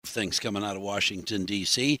things coming out of Washington,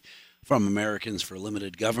 D.C. from Americans for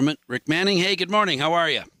Limited Government. Rick Manning, hey, good morning. How are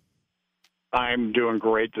you? I'm doing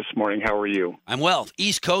great this morning. How are you? I'm well.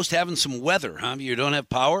 East Coast having some weather, huh? You don't have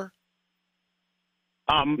power?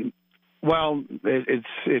 Well,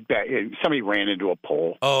 somebody ran into a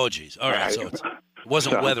pole. Oh, geez. All right, so it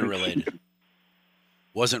wasn't weather related.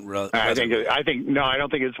 I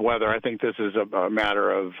don't think it's weather. I think this is a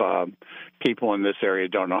matter of people in this area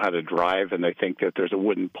don't know how to drive, and they think that there's a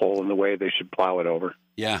wooden pole in the way. They should plow it over.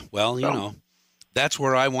 Yeah, well, you know, that's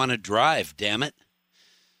where I want to drive, damn it.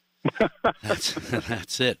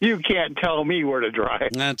 That's it. You can't tell me where to drive.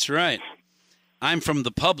 That's right. I'm from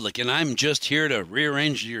the public, and I'm just here to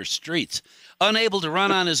rearrange your streets. Unable to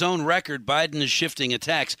run on his own record, Biden is shifting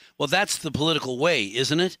attacks. Well, that's the political way,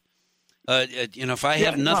 isn't it? If I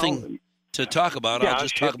have nothing to talk about, I'll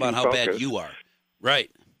just talk about how bad you are.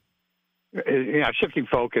 Right. Yeah, shifting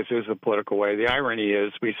focus is the political way. The irony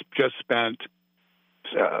is we just spent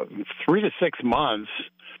 3 to 6 months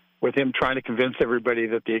with him trying to convince everybody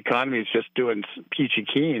that the economy is just doing peachy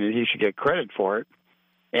keen and he should get credit for it.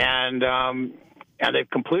 And they've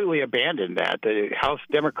completely abandoned that. The House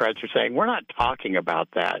Democrats are saying, we're not talking about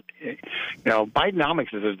that. You know,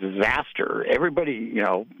 Bidenomics is a disaster. Everybody,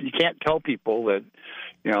 you can't tell people that,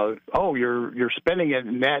 you're spending a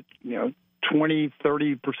net,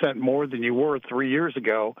 20-30% more than you were 3 years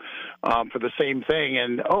ago for the same thing.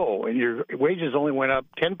 And your wages only went up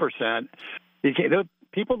 10%.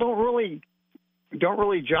 People don't really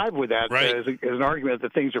jive with that as an argument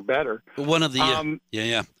that things are better. One of the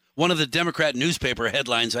one of the Democrat newspaper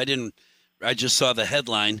headlines. I just saw the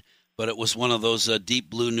headline, but it was one of those deep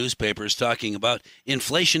blue newspapers talking about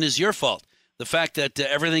inflation is your fault. The fact that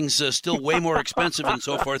everything's still way more expensive and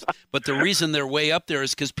so forth, but the reason they're way up there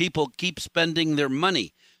is because people keep spending their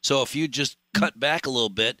money. So if you just cut back a little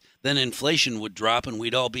bit, then inflation would drop and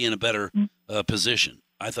we'd all be in a better position.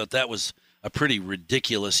 I thought that was a pretty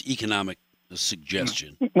ridiculous economic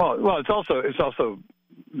suggestion. Well, it's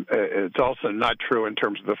also not true in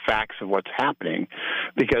terms of the facts of what's happening,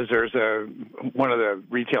 because one of the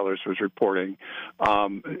retailers was reporting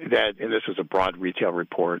that, and this was a broad retail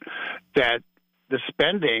report, that the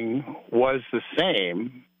spending was the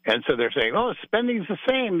same. And so they're saying, spending's the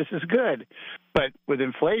same. This is good. But with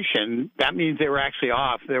inflation, that means they were actually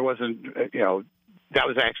off. There wasn't, that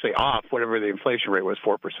was actually off, whatever the inflation rate was,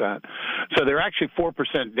 4%. So they're actually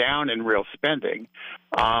 4% down in real spending.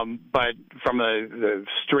 But from the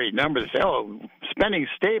straight number, they say, spending's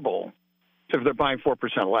stable. So if they're buying 4%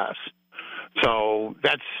 less. So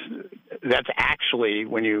that's actually,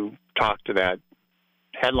 when you talk to that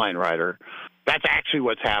headline writer, that's actually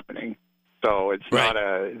what's happening. So it's not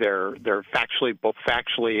they're both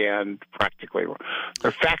factually and practically wrong.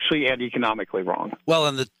 They're factually and economically wrong. Well,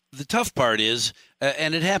 and the tough part is,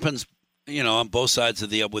 and it happens, on both sides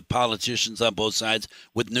of with politicians on both sides,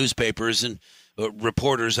 with newspapers and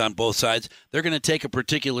reporters on both sides, they're going to take a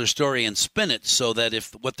particular story and spin it so that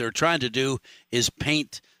if what they're trying to do is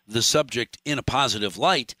paint the subject in a positive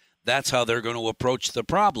light, that's how they're going to approach the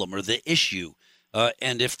problem or the issue.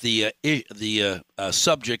 And if the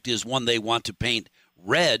subject is one they want to paint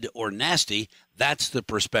red or nasty, that's the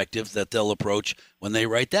perspective that they'll approach when they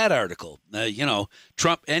write that article.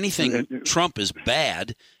 Anything Trump is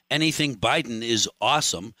bad. Anything Biden is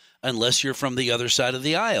awesome, unless you're from the other side of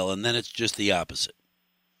the aisle, and then it's just the opposite.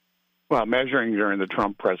 Well, measuring during the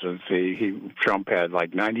Trump presidency, Trump had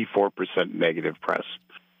like 94% negative press.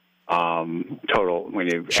 Total when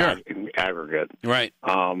you aggregate. Right.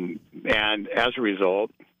 And as a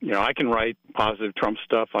result, I can write positive Trump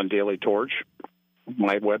stuff on Daily Torch,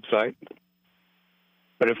 my website,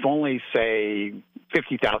 but if only, say,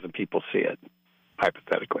 50,000 people see it,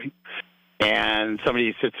 hypothetically, and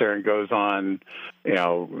somebody sits there and goes on,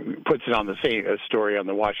 puts it on the same story on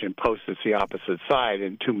the Washington Post, it's the opposite side,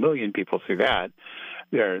 and 2 million people see that,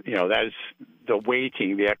 that is the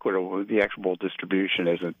weighting, the equitable distribution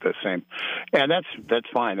isn't the same, and that's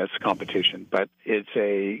fine. That's competition, but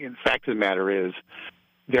the fact of the matter is,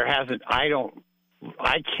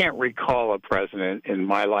 I can't recall a president in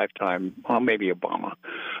my lifetime. Well, maybe Obama.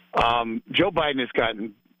 Joe Biden has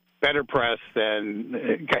gotten better press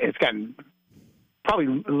it's gotten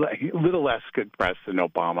probably a little less good press than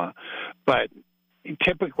Obama, but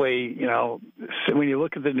typically, when you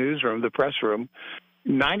look at the newsroom, the press room,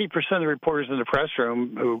 90% of the reporters in the press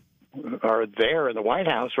room who are there in the White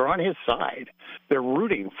House are on his side. They're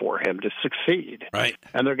rooting for him to succeed. Right.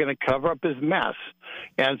 And they're going to cover up his mess.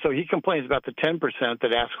 And so he complains about the 10%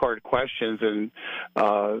 that ask hard questions, and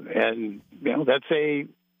that's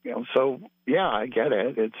so yeah, I get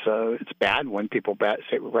it. It's bad when people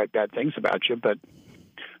write bad things about you, but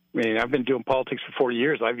I mean, I've been doing politics for 40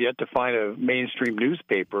 years. I've yet to find a mainstream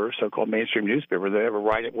newspaper, so-called mainstream newspaper, that ever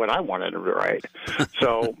write what I wanted to write.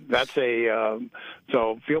 So that's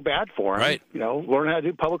so feel bad for him. Right. Learn how to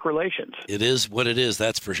do public relations. It is what it is,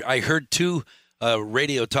 that's for sure. I heard two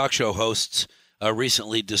radio talk show hosts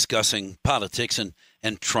recently discussing politics and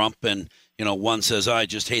Trump, and one says, I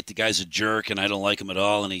just hate the guy's a jerk and I don't like him at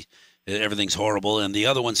all and everything's horrible, and the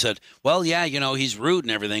other one said, well, yeah, he's rude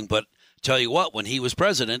and everything, but tell you what, when he was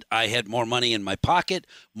president, I had more money in my pocket,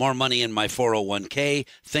 more money in my 401k,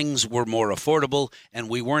 things were more affordable, and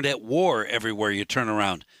we weren't at war everywhere you turn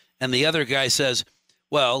around. And the other guy says,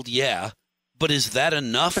 well, yeah, but is that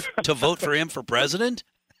enough to vote for him for president?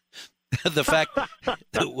 The fact,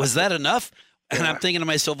 was that enough? And I'm thinking to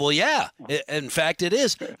myself, well, yeah, in fact, it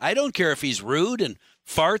is. I don't care if he's rude and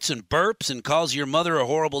farts and burps and calls your mother a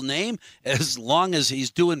horrible name, as long as he's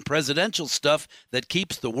doing presidential stuff that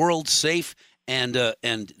keeps the world safe and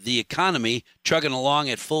the economy chugging along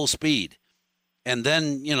at full speed. And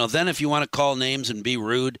then, then if you want to call names and be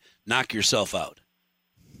rude, knock yourself out.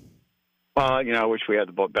 I wish we had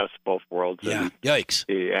the best of both worlds. Yeah, yikes.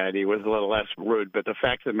 And he was a little less rude. But the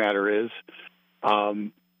fact of the matter is,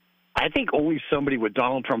 I think only somebody with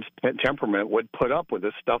Donald Trump's temperament would put up with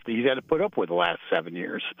the stuff that he's had to put up with the last 7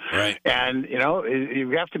 years. Right. And,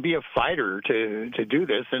 you have to be a fighter to do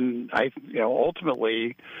this. And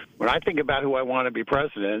ultimately, when I think about who I want to be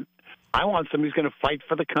president, I want somebody who's going to fight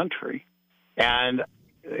for the country. And,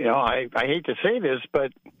 I hate to say this,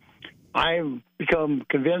 but I've become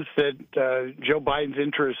convinced that Joe Biden's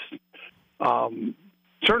interests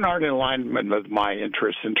certainly aren't in alignment with my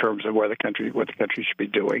interests in terms of what the country should be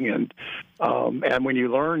doing. And when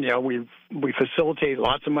you learn, we facilitate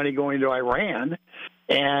lots of money going to Iran,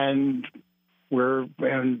 and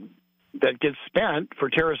that gets spent for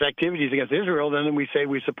terrorist activities against Israel. Then we say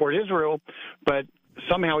we support Israel, but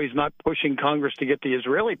somehow he's not pushing Congress to get the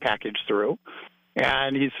Israeli package through.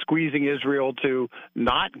 And he's squeezing Israel to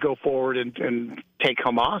not go forward and take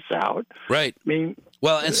Hamas out. Right. I mean,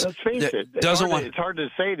 well, let's face it. It's hard to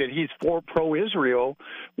say that he's pro-Israel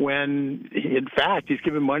when, in fact, he's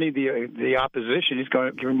giving money to the opposition. He's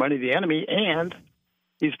giving money to the enemy, and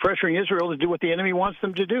he's pressuring Israel to do what the enemy wants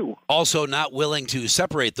them to do. Also, not willing to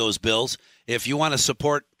separate those bills. If you want to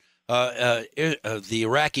support the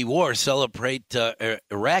Iraqi war, celebrate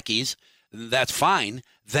Iraqis, that's fine.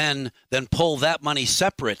 Then pull that money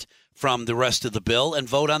separate from the rest of the bill and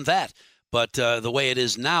vote on that. But the way it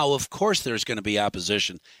is now, of course, there's going to be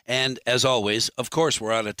opposition. And as always, of course,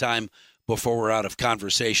 we're out of time before we're out of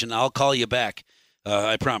conversation. I'll call you back.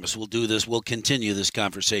 I promise we'll do this. We'll continue this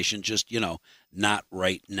conversation, just, not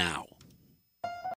right now.